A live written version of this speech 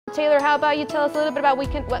Taylor, how about you tell us a little bit about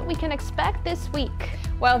what we can expect this week?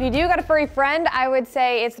 Well, if you do got a furry friend, I would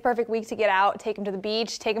say it's the perfect week to get out, take him to the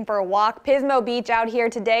beach, take him for a walk. Pismo Beach out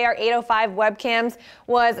here today. Our 805 webcams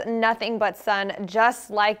was nothing but sun,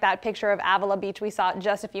 just like that picture of Avila Beach we saw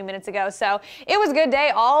just a few minutes ago. So it was a good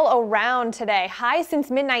day all around today. High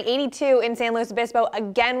since midnight, 82 in San Luis Obispo.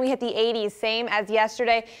 Again, we hit the 80s, same as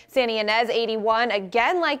yesterday. Santa Ynez, 81.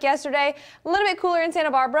 Again, like yesterday, a little bit cooler in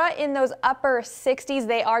Santa Barbara in those upper 60s.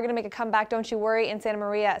 They are going to make a comeback, don't you worry. In Santa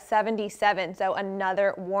Maria, 77. So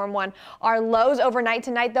another warm one. Our lows overnight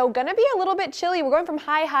tonight, though, going to be a little bit chilly. We're going from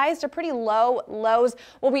high highs to pretty low lows.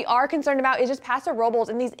 What we are concerned about is just Paso Robles.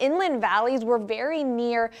 In these inland valleys, we're very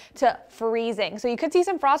near to freezing. So you could see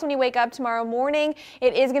some frost when you wake up tomorrow morning.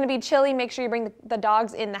 It is going to be chilly. Make sure you bring the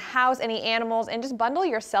dogs in the house, any animals, and just bundle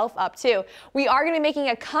yourself up too. We are going to be making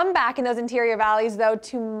a comeback in those interior valleys, though.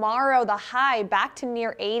 Tomorrow, the high back to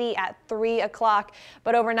near 80 at 3 o'clock.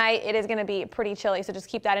 But overnight, it is going to be pretty chilly. So just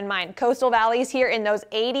keep that in mind. Coastal valleys here in those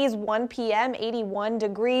 80s, 1 p.m., 81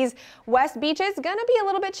 degrees. West beaches going to be a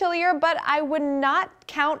little bit chillier, but I would not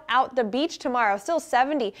count out the beach tomorrow. Still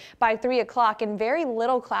 70 by 3 o'clock and very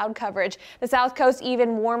little cloud coverage. The south coast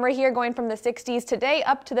even warmer here, going from the 60s today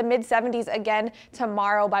up to the mid 70s again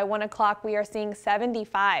tomorrow. By 1 o'clock, we are seeing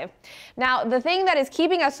 75. Now, the thing that is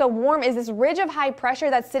keeping us so warm is this ridge of high pressure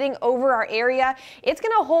that's sitting over our area. It's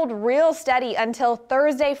going to hold real steady until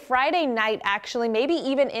Thursday, Friday night, actually, maybe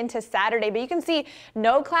even into Saturday. But you can see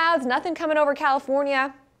no clouds, nothing coming over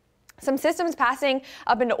California. Some systems passing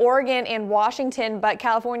up into Oregon and Washington, but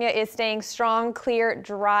California is staying strong, clear,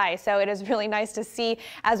 dry. So it is really nice to see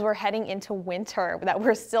as we're heading into winter that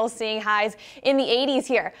we're still seeing highs in the 80s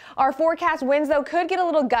here. Our forecast winds, though, could get a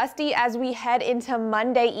little gusty as we head into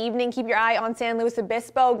Monday evening. Keep your eye on San Luis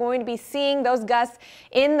Obispo. Going to be seeing those gusts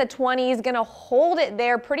in the 20s. Going to hold it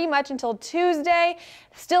there pretty much until Tuesday.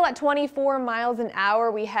 Still at 24 miles an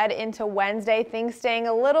hour. We head into Wednesday. Things staying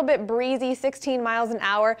a little bit breezy, 16 miles an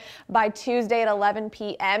hour by Tuesday at 11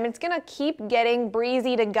 p.m. It's going to keep getting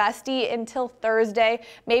breezy to gusty until Thursday,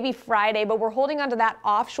 maybe Friday, but we're holding on to that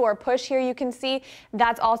offshore push here. You can see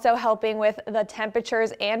that's also helping with the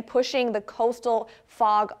temperatures and pushing the coastal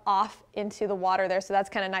fog off into the water there. So that's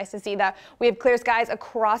kind of nice to see that we have clear skies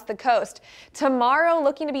across the coast. Tomorrow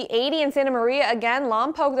looking to be 80 in Santa Maria again.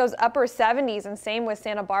 Lompoc those upper 70s, and same with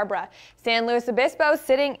Santa Barbara. San Luis Obispo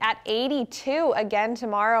sitting at 82 again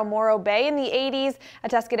tomorrow. Morro Bay in the 80s.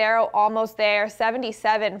 Atascadero almost there.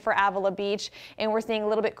 77 for Avila Beach, and we're seeing a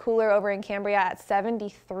little bit cooler over in Cambria at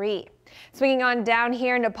 73. Swinging on down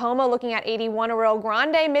here, Nipomo looking at 81, Arroyo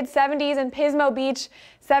Grande mid 70s, and Pismo Beach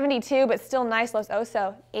 72, but still nice. Los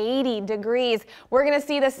Oso 80 degrees. We're going to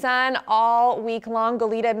see the sun all week long.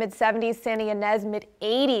 Goleta mid 70s, Santa Ynez mid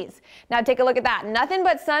 80s. Now take a look at that. Nothing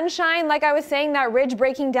but sunshine. Like I was saying, that ridge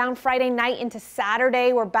breaking down Friday night into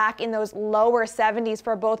Saturday. We're back in those lower 70s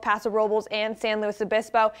for both Paso Robles and San Luis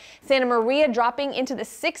Obispo. Santa Maria dropping into the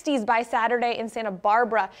 60s by Saturday, and Santa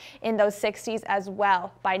Barbara in those 60s as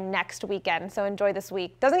well by next weekend. So enjoy this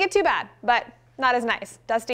week. Doesn't get too bad, but not as nice. Dusty.